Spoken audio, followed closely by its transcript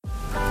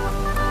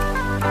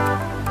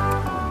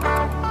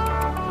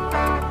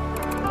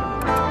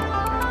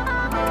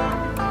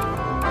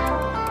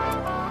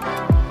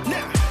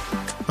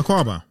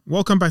Aquaba,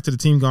 welcome back to the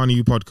Team Ghana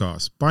U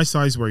podcast,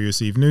 bite-sized where you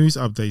receive news,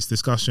 updates,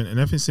 discussion, and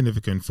everything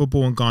significant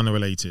football and Ghana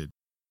related.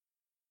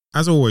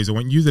 As always, I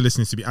want you, the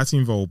listeners, to be actively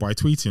involved by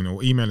tweeting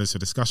or email us for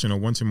discussion or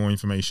wanting more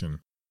information.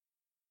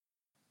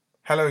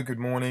 Hello, good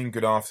morning,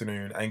 good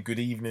afternoon, and good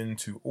evening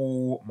to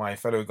all my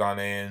fellow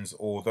Ghanaians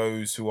or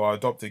those who are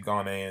adopted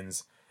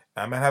Ghanaians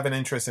and have an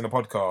interest in the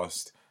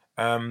podcast.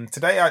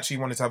 Today I actually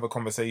wanted to have a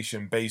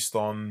conversation based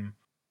on,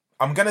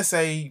 I'm going to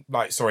say,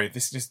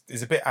 this just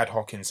is a bit ad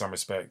hoc in some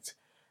respect,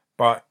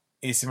 but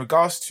it's in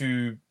regards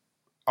to,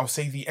 I'll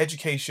say the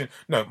education.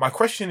 No, my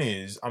question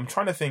is, I'm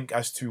trying to think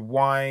as to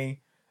why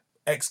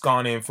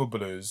ex-Ghanaian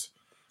footballers,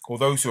 or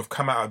those who have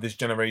come out of this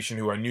generation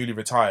who are newly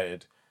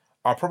retired,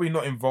 are probably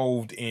not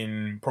involved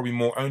in probably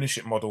more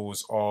ownership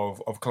models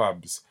of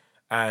clubs.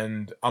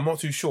 And I'm not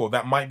too sure.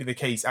 That might be the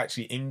case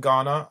actually in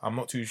Ghana. I'm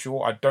not too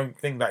sure. I don't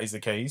think that is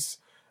the case.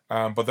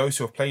 But those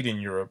who have played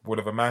in Europe would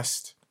have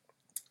amassed,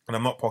 and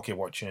I'm not pocket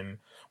watching,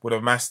 would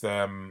have amassed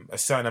a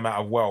certain amount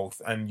of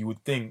wealth. And you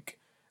would think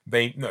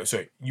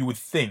you would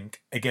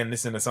think, again,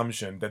 this is an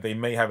assumption, that they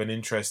may have an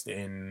interest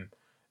in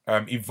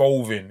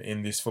evolving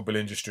in this football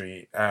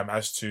industry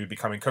as to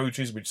becoming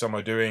coaches, which some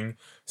are doing,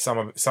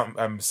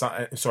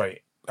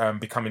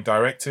 becoming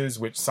directors,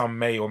 which some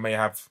may or may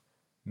have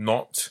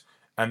not,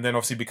 and then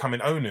obviously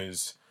becoming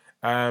owners.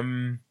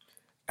 And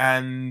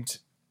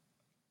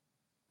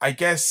I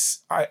guess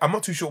I'm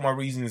not too sure what my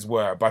reasons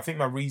were, but I think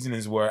my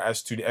reasons were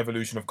as to the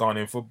evolution of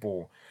Ghanaian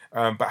football.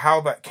 But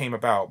how that came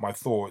about, my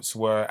thoughts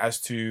were as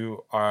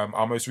to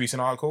our most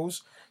recent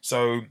articles.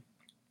 So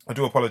I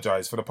do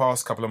apologise. For the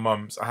past couple of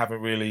months, I haven't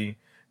really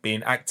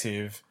been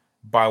active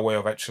by way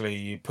of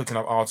actually putting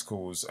up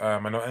articles.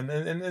 And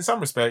in some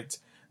respect,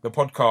 the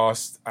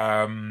podcast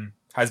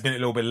has been a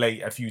little bit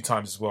late a few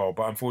times as well.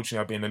 But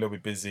unfortunately, I've been a little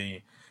bit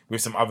busy with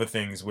some other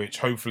things, which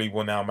hopefully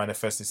will now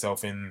manifest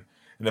itself in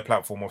the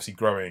platform, obviously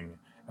growing.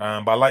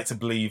 But I like to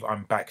believe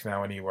I'm back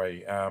now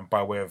anyway,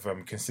 by way of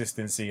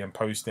consistency and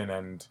posting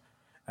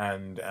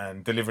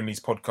and delivering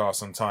these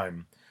podcasts on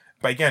time.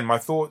 But again, my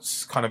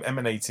thoughts kind of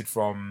emanated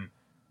from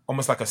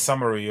almost like a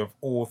summary of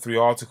all three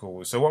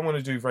articles. So what I'm going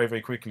to do very,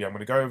 very quickly, I'm going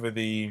to go over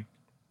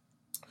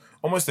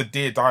almost the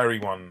Dear Diary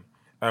one,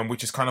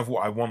 which is kind of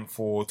what I want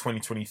for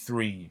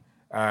 2023.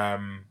 I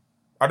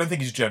don't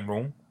think it's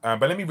general, but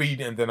let me read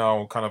it and then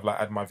I'll kind of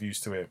add my views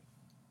to it.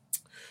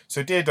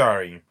 So Dear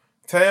Diary,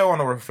 today I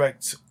want to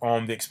reflect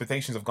on the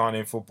expectations of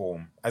Ghanaian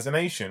football. As a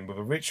nation with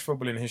a rich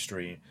footballing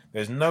history,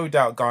 there's no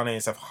doubt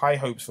Ghanaians have high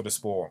hopes for the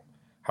sport.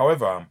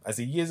 However, as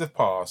the years have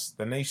passed,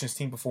 the nation's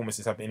team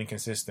performances have been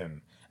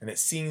inconsistent, and it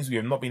seems we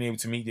have not been able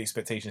to meet the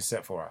expectations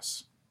set for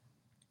us.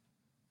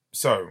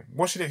 So,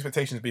 what should the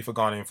expectations be for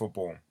Ghanaian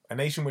football? A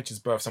nation which has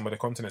birthed some of the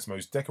continent's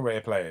most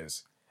decorated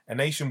players. A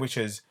nation which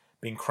has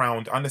been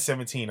crowned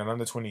under-17 and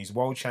under-20s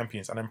world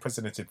champions and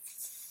unprecedented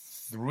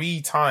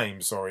 3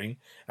 times,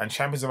 and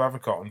champions of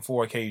Africa on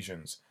 4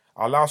 occasions.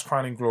 Our last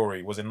crowning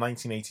glory was in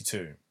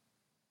 1982.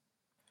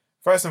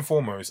 First and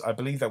foremost, I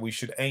believe that we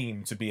should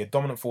aim to be a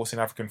dominant force in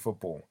African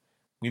football.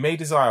 We may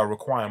desire or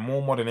require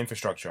more modern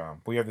infrastructure,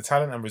 but we have the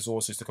talent and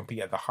resources to compete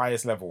at the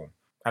highest level,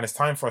 and it's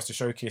time for us to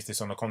showcase this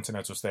on the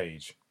continental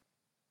stage.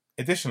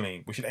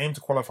 Additionally, we should aim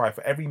to qualify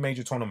for every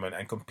major tournament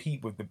and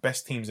compete with the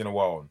best teams in the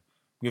world.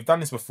 We have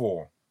done this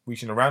before,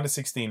 reaching a round of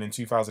 16 in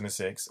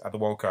 2006 at the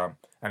World Cup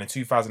and in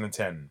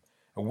 2010,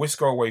 a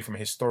whisker away from a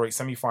historic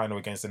semi-final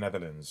against the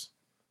Netherlands.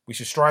 We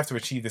should strive to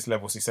achieve this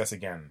level of success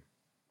again.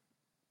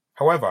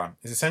 However,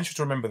 it's essential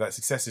to remember that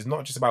success is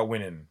not just about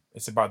winning,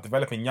 it's about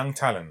developing young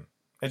talent,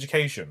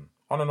 education,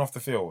 on and off the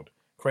field,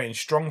 creating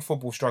strong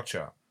football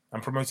structure,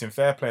 and promoting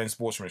fair play and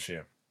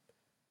sportsmanship.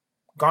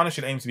 Ghana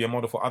should aim to be a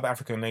model for other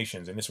African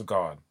nations in this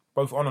regard,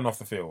 both on and off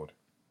the field.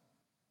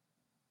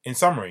 In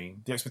summary,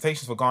 the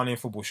expectations for Ghanaian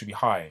football should be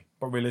high,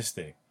 but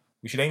realistic.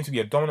 We should aim to be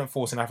a dominant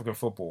force in African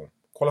football,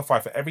 qualify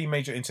for every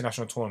major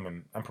international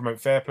tournament, and promote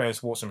fair play and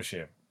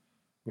sportsmanship.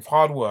 With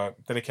hard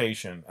work,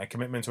 dedication, and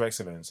commitment to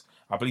excellence,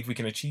 I believe we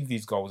can achieve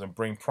these goals and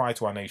bring pride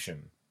to our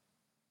nation.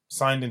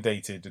 Signed and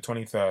dated the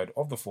 23rd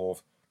of the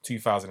 4th,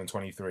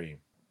 2023.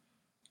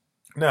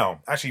 Now,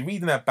 actually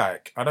reading that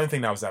back, I don't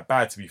think that was that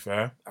bad, to be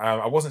fair.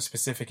 I wasn't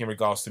specific in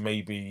regards to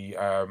maybe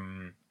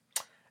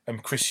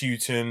Chris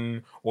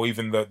Hughton or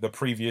even the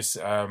previous,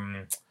 I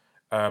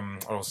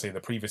don't say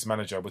the previous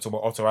manager. We're talking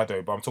about Otto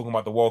Addo, but I'm talking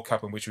about the World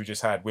Cup in which we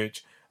just had,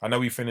 which I know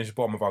we finished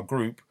bottom of our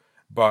group,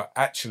 but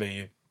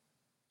actually,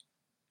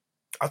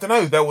 I don't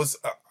know.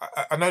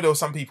 I know there were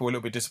some people a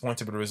little bit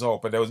disappointed with the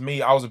result, but there was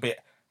me. I was a bit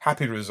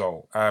happy with the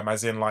result.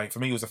 As in, for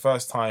me, it was the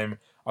first time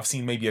I've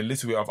seen maybe a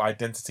little bit of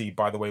identity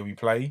by the way we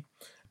play.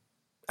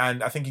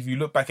 And I think if you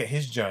look back at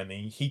his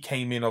journey, he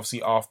came in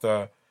obviously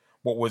after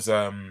what was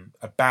a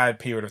bad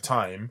period of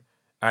time,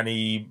 and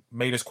he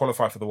made us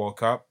qualify for the World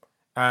Cup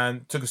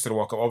and took us to the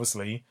World Cup,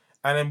 obviously.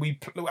 And then we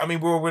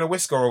were in a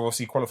whisker of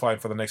obviously qualifying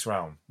for the next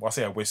round. Well, I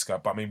say a whisker,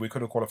 but we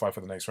could have qualified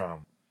for the next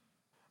round.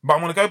 But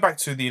I'm going to go back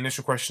to the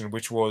initial question,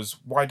 which was,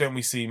 why don't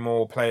we see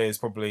more players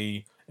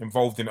probably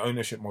involved in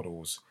ownership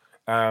models?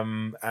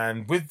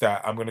 And with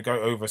that, I'm going to go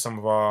over some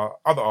of our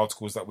other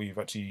articles that we've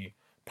actually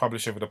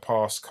published over the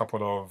past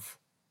couple of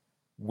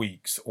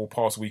weeks or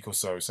past week or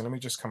so. So let me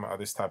just come out of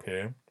this tab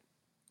here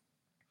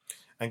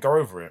and go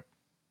over it.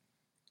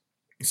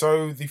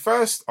 So the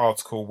first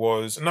article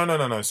was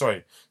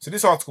sorry. So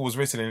this article was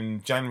written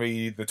in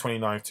January the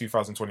 29th,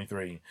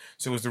 2023.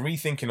 So it was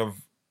rethinking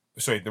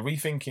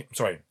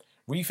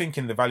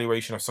the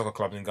valuation of soccer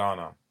clubs in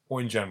Ghana,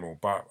 or in general,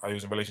 but it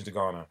was in relation to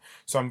Ghana.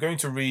 So I'm going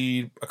to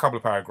read a couple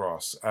of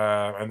paragraphs,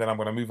 and then I'm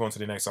going to move on to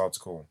the next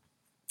article.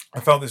 I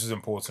felt this was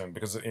important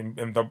because in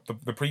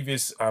the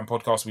previous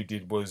podcast we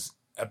did was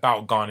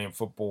about Ghanaian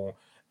football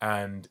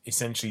and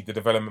essentially the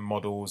development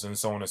models and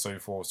so on and so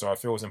forth. So I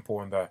feel it's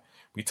important that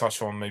we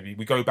touch on, maybe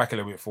we go back a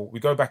little bit we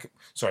go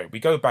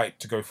back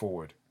to go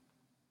forward.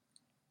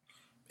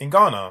 In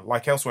Ghana,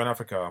 like elsewhere in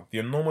Africa, the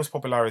enormous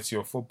popularity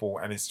of football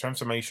and its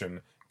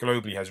transformation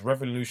globally has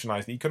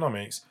revolutionized the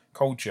economics,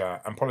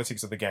 culture, and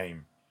politics of the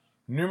game.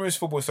 Numerous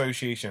football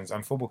associations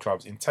and football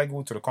clubs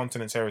integral to the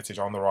continent's heritage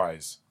are on the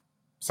rise.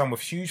 Some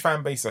with huge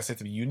fan bases are said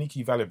to be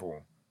uniquely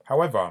valuable.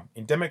 However,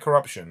 endemic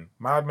corruption,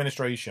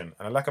 maladministration,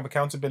 and a lack of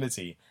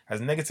accountability has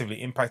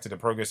negatively impacted the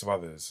progress of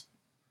others.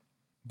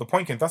 The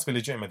point can thus be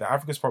legitimate that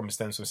Africa's problem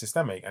stems from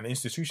systemic and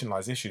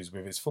institutionalized issues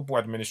with its football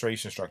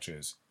administration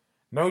structures.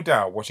 No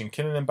doubt, watching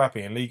Kylian Mbappe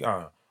in Ligue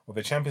 1 or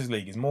the Champions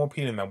League is more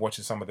appealing than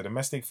watching some of the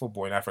domestic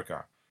football in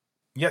Africa.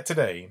 Yet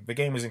today, the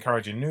game is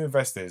encouraging new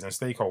investors and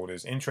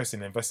stakeholders interested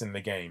in investing in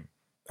the game,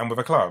 and with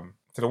a club,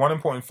 to the one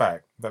important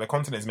fact that the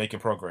continent is making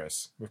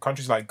progress, with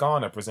countries like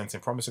Ghana presenting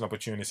promising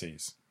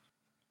opportunities.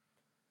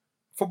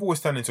 Football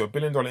has turned into $1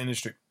 billion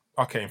industry.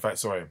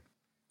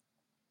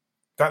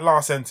 That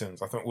last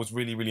sentence I thought was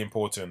really, really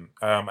important,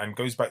 and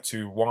goes back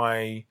to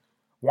why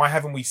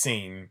haven't we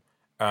seen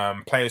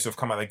players who have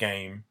come out of the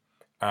game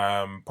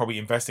probably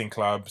invest in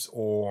clubs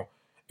or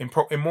in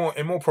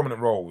more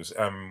prominent roles,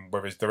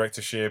 whether it's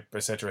directorship,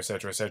 etc.,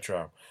 etc.,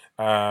 etc.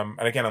 And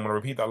again, I'm going to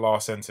repeat that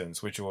last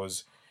sentence, which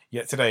was,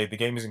 yet today the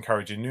game is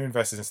encouraging new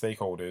investors and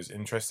stakeholders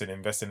interested in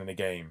investing in the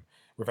game,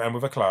 with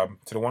a club,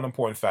 to the one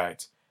important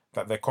fact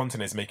that the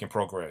continent is making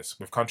progress,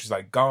 with countries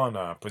like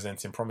Ghana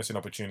presenting promising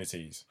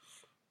opportunities.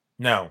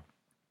 Now,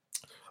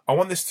 I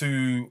want this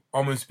to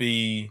almost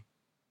be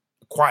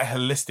quite a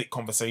holistic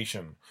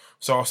conversation.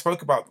 So I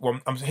spoke about,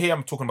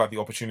 I'm talking about the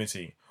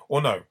opportunity.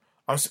 Or no,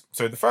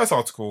 so the first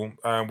article,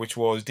 which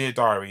was Dear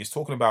Diary, is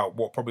talking about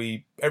what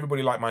probably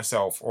everybody like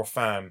myself or a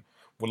fan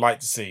would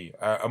like to see.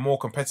 A more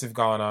competitive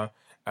Ghana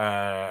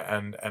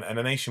and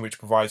a nation which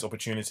provides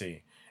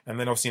opportunity. And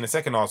then obviously in the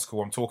second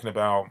article, I'm talking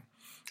about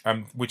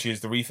which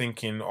is the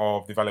rethinking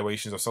of the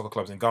valuations of soccer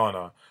clubs in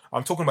Ghana.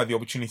 I'm talking about the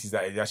opportunities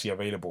that is actually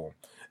available.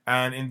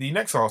 And in the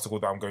next article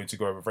that I'm going to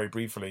go over very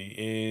briefly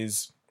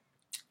is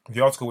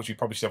the article which we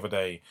published the other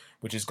day,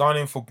 which is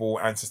Ghanaian football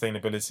and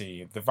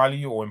sustainability, the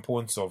value or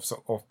importance of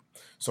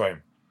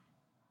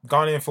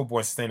Ghanaian football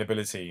and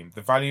sustainability,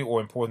 the value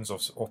or importance of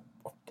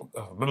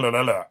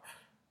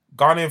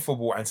Ghanaian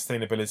football and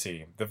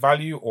sustainability, the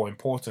value or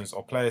importance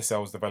of player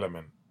sales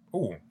development.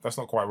 Oh, that's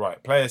not quite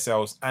right. Player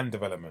sales and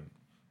development.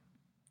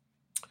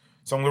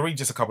 So I'm going to read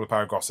just a couple of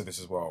paragraphs of this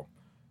as well.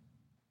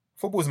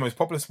 Football is the most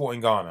popular sport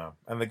in Ghana,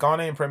 and the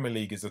Ghanaian Premier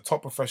League is the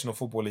top professional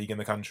football league in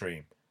the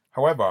country.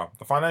 However,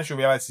 the financial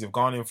realities of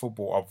Ghanaian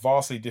football are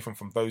vastly different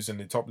from those in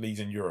the top leagues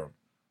in Europe.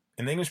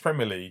 In the English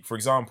Premier League, for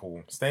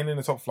example, staying in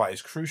the top flight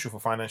is crucial for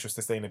financial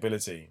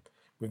sustainability,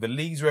 with the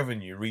league's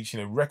revenue reaching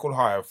a record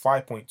high of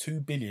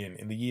 5.2 billion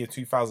in the year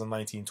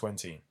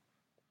 2019-20.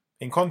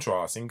 In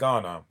contrast, in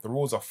Ghana, the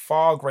rules are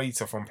far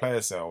greater from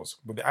player sales,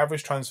 with the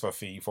average transfer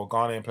fee for a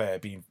Ghanaian player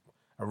being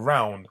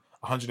around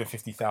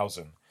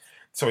 150,000.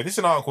 So this is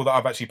an article that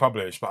I've actually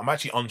published, but I'm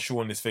actually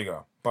unsure on this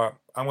figure. But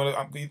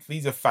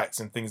these are facts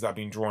and things that have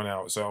been drawn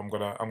out, so I'm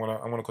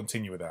gonna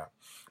continue with that.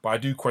 But I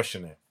do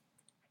question it.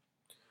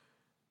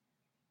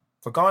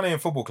 For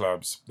Ghanaian football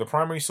clubs, the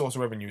primary source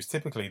of revenue is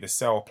typically the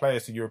sale of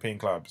players to European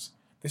clubs.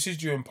 This is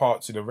due in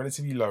part to the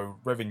relatively low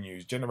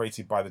revenues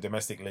generated by the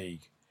domestic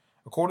league.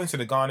 According to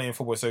the Ghanaian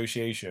Football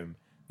Association,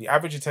 the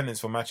average attendance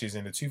for matches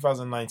in the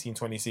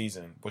 2019-20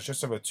 season was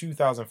just over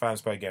 2,000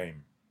 fans per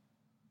game.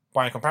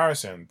 By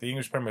comparison, the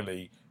English Premier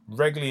League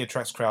regularly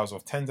attracts crowds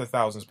of tens of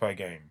thousands per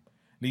game,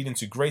 leading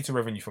to greater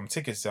revenue from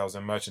ticket sales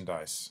and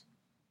merchandise.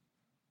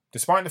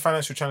 Despite the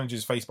financial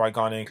challenges faced by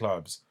Ghanaian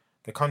clubs,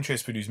 the country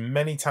has produced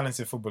many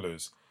talented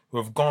footballers who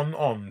have gone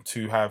on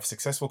to have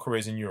successful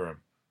careers in Europe.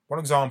 One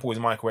example is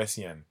Michael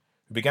Essien,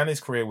 who began his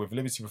career with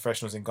Liberty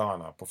Professionals in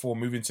Ghana before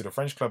moving to the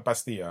French club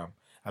Bastille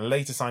and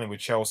later signing with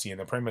Chelsea in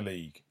the Premier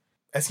League.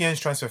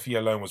 Essien's transfer fee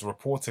alone was a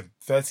reported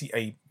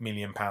 £38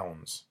 million.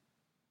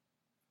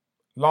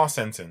 Last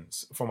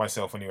sentence, for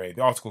myself anyway,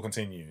 the article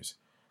continues.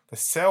 The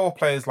sale of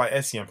players like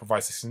Essien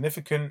provides a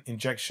significant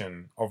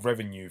injection of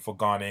revenue for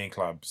Ghanaian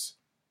clubs.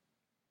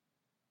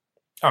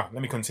 Let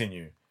me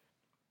continue.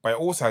 But it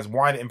also has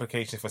wider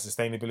implications for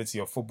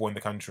sustainability of football in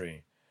the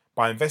country.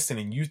 By investing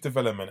in youth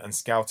development and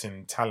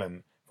scouting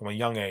talent from a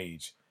young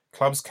age,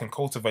 clubs can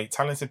cultivate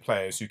talented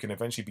players who can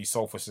eventually be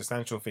sold for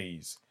substantial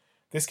fees.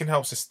 This can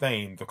help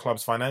sustain the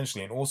clubs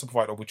financially and also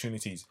provide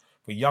opportunities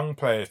for young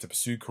players to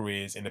pursue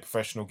careers in the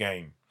professional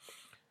game.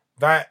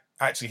 that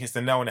actually hits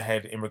the nail on the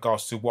head in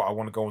regards to what I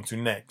want to go on to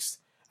next.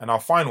 And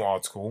our final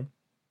article,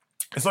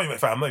 it's not even, in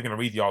fact, I'm not going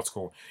to read the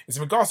article. It's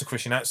in regards to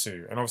Christian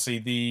Atsu. And obviously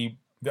the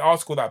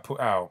article that I put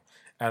out,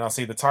 and I'll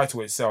see the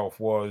title itself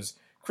was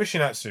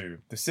Christian Atsu,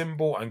 the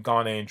Symbol and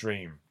Ghanaian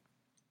Dream.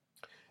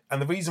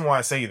 And the reason why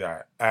I say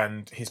that,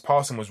 and his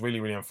passing was really,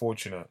 really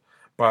unfortunate,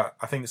 but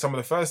I think some of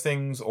the first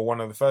things, or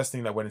one of the first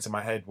things that went into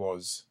my head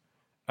was,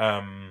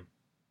 yeah,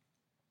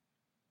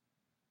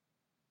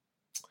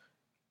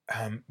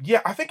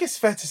 I think it's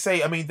fair to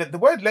say, I mean, the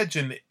word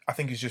legend, I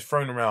think, is just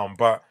thrown around,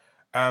 but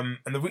I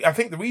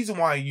think the reason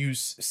why I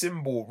use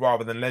symbol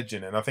rather than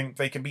legend, and I think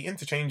they can be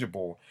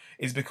interchangeable,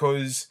 is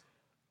because,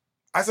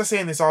 as I say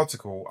in this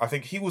article, I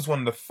think he was one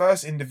of the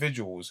first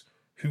individuals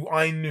who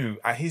I knew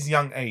at his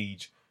young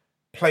age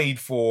played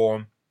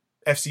for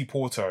FC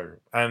Porto.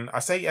 And I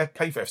say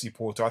played for FC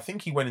Porto, I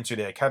think he went into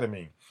the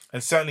academy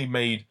and certainly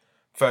made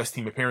first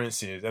team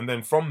appearances. And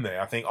then from there,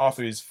 I think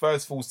after his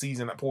first full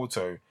season at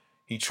Porto,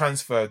 he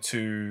transferred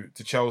to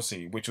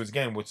Chelsea, which was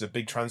a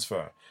big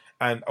transfer.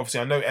 And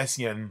obviously I know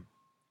Essien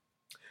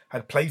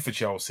had played for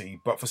Chelsea,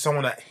 but for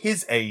someone at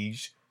his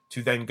age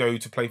to then go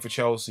to play for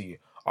Chelsea,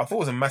 I thought it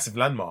was a massive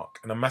landmark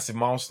and a massive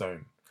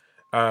milestone.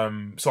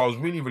 So I was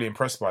really, really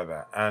impressed by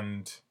that.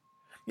 And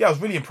yeah, I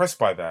was really impressed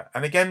by that.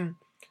 And again,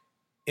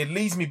 it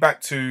leads me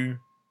back to...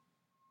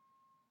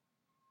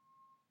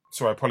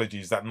 Sorry,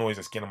 apologies, that noise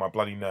that's getting on my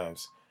bloody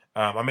nerves.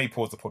 I may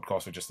pause the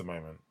podcast for just a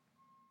moment.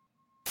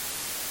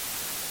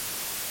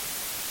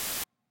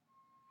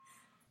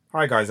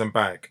 Hi guys, I'm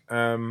back.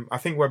 I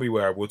think where we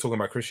were talking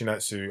about Christian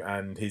Atsu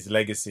and his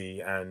legacy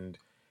and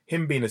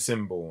him being a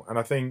symbol. And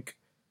I think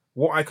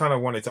what I kind of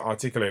wanted to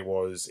articulate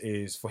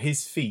is for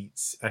his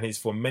feats and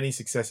for many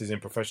successes in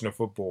professional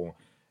football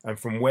and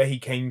from where he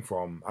came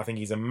from, I think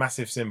he's a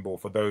massive symbol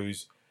for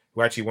those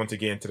who actually want to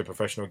get into the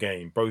professional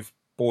game, both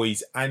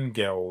boys and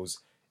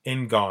girls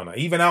in Ghana,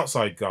 even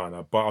outside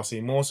Ghana, but I'll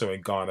see more so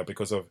in Ghana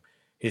because of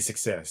his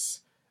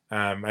success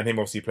and him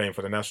obviously playing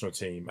for the national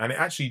team. And it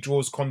actually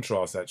draws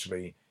contrast,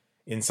 actually,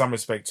 in some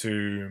respect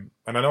to,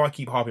 and I know I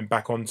keep harping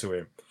back onto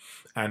it,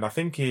 and I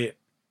think it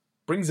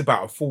brings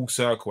about a full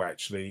circle,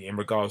 actually, in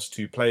regards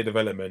to player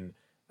development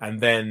and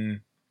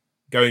then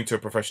going to a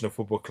professional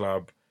football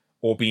club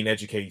or being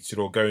educated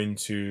or going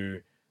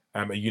to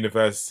a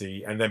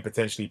university and then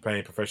potentially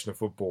playing professional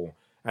football,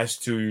 as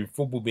to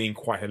football being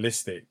quite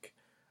holistic.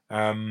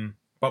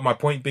 But my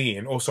point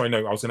being, also I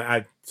know I was going to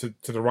add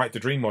to the Right to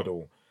Dream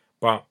model,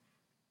 but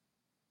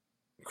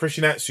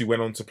Christian Atsu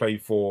went on to play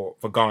for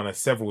Ghana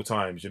several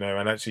times, and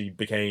actually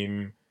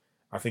became,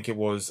 I think he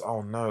was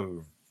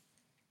the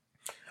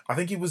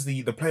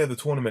player of the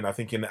tournament, I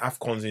think in the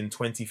AFCONs in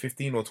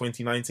 2015 or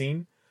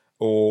 2019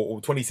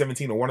 or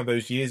 2017 or one of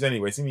those years.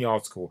 Anyway, it's in the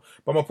article.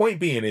 But my point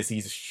being is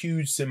he's a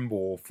huge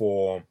symbol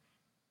for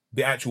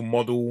the actual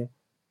model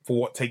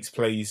for what takes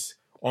place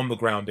on the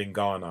ground in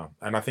Ghana.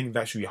 And I think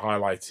that should be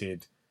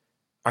highlighted.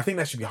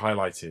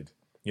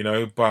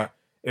 But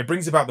it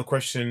brings about the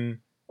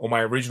question, or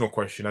my original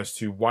question, as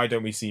to why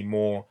don't we see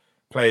more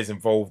players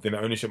involved in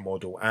the ownership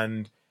model?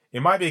 And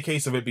it might be a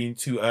case of it being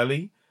too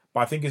early, but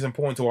I think it's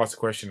important to ask the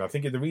question. I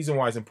think the reason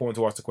why it's important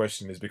to ask the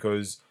question is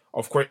because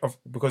of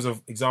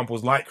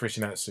examples like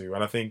Christian Atsu,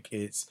 and I think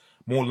it's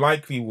more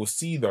likely we'll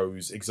see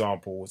those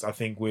examples, I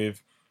think,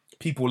 with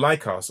people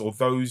like us or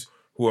those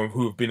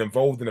who have been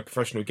involved in a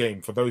professional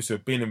game. For those who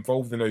have been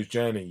involved in those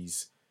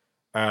journeys,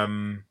 I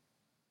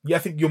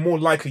think you're more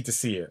likely to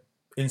see it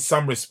in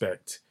some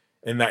respect,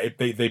 in that if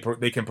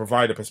they can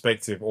provide a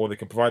perspective or they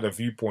can provide a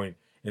viewpoint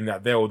in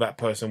that they or that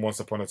person once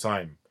upon a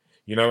time,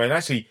 and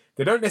actually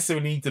they don't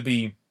necessarily need to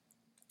be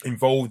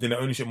involved in the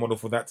ownership model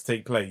for that to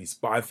take place.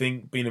 But I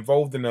think being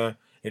involved in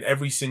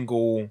every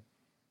single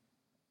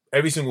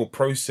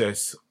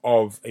process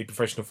of a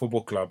professional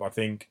football club, I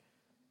think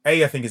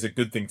is a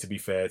good thing, to be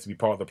fair, to be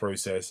part of the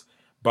process,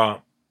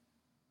 but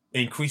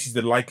it increases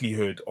the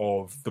likelihood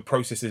of the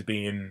processes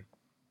being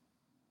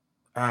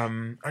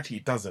actually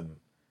it doesn't.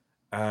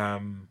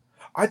 I'll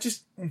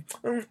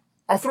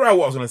throw out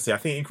what I was going to say. I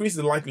think it increases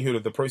the likelihood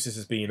of the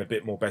processes being a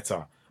bit more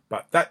better,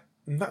 but that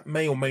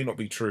may or may not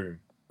be true.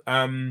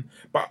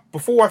 But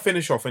before I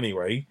finish off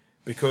anyway,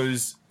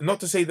 because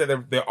not to say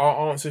that there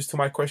are answers to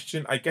my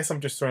question, I guess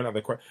I'm just throwing out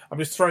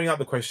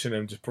the question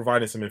and just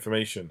providing some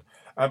information.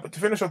 But to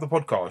finish off the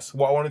podcast,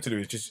 what I wanted to do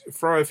is just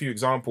throw a few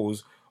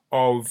examples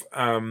of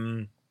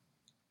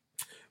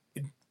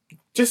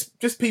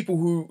just people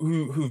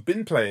who've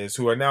been players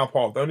who are now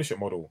part of the ownership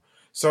model.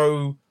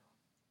 So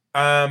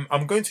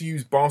I'm going to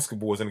use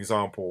basketball as an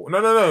example.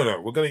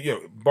 No. We're going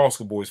to,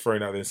 basketball is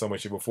thrown out there in so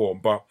much shape or form,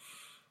 but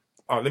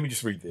let me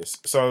just read this.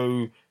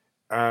 So,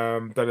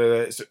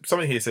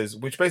 something here says,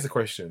 which begs the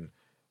question: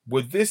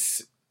 would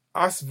this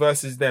us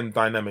versus them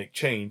dynamic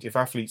change if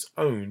athletes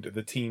owned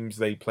the teams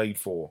they played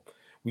for?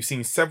 We've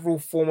seen several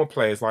former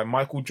players like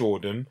Michael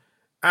Jordan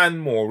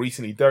and more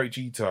recently Derek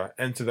Jeter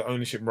enter the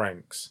ownership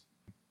ranks.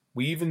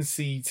 We even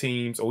see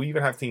teams, or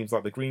even have teams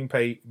like the Green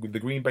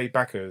Bay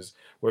Packers,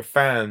 where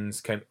fans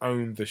can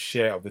own the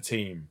share of the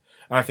team.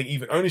 And I think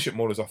even ownership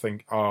models, I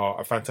think, are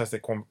a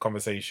fantastic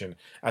conversation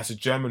as to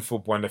German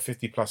football and the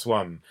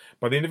 50+1.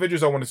 But the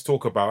individuals I wanted to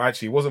talk about,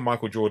 actually, it wasn't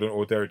Michael Jordan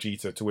or Derek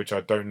Jeter, to which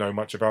I don't know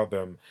much about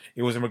them.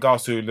 It was in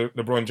regards to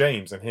LeBron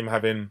James and him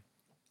having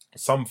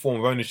some form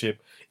of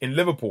ownership in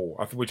Liverpool,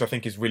 which I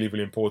think is really,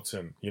 really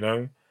important, you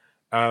know?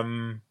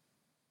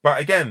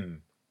 But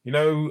again, you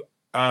know,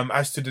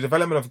 as to the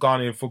development of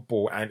Ghanaian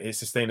football and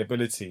its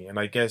sustainability, and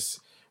I guess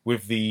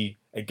with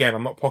again,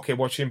 I'm not pocket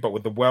watching, but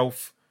with the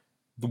wealth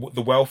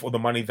or the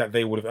money that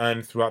they would have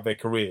earned throughout their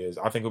careers,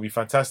 I think it would be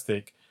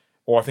fantastic,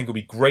 or I think it would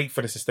be great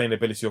for the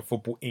sustainability of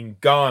football in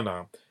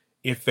Ghana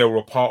if they were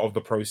a part of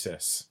the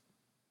process.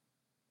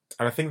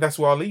 And I think that's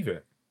where I'll leave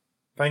it.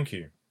 Thank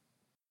you.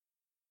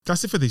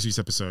 That's it for this week's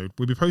episode.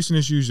 We'll be posting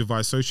as usual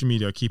via social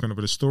media, keeping up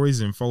with the stories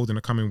that unfold in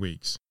the coming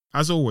weeks.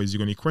 As always, you've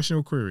got any questions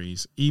or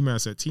queries, email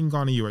us at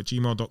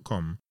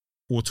teamghanaU@gmail.com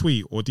or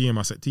tweet or DM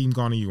us at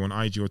teamghanaU on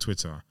IG or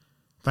Twitter.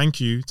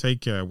 Thank you, take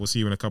care, we'll see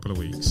you in a couple of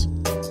weeks.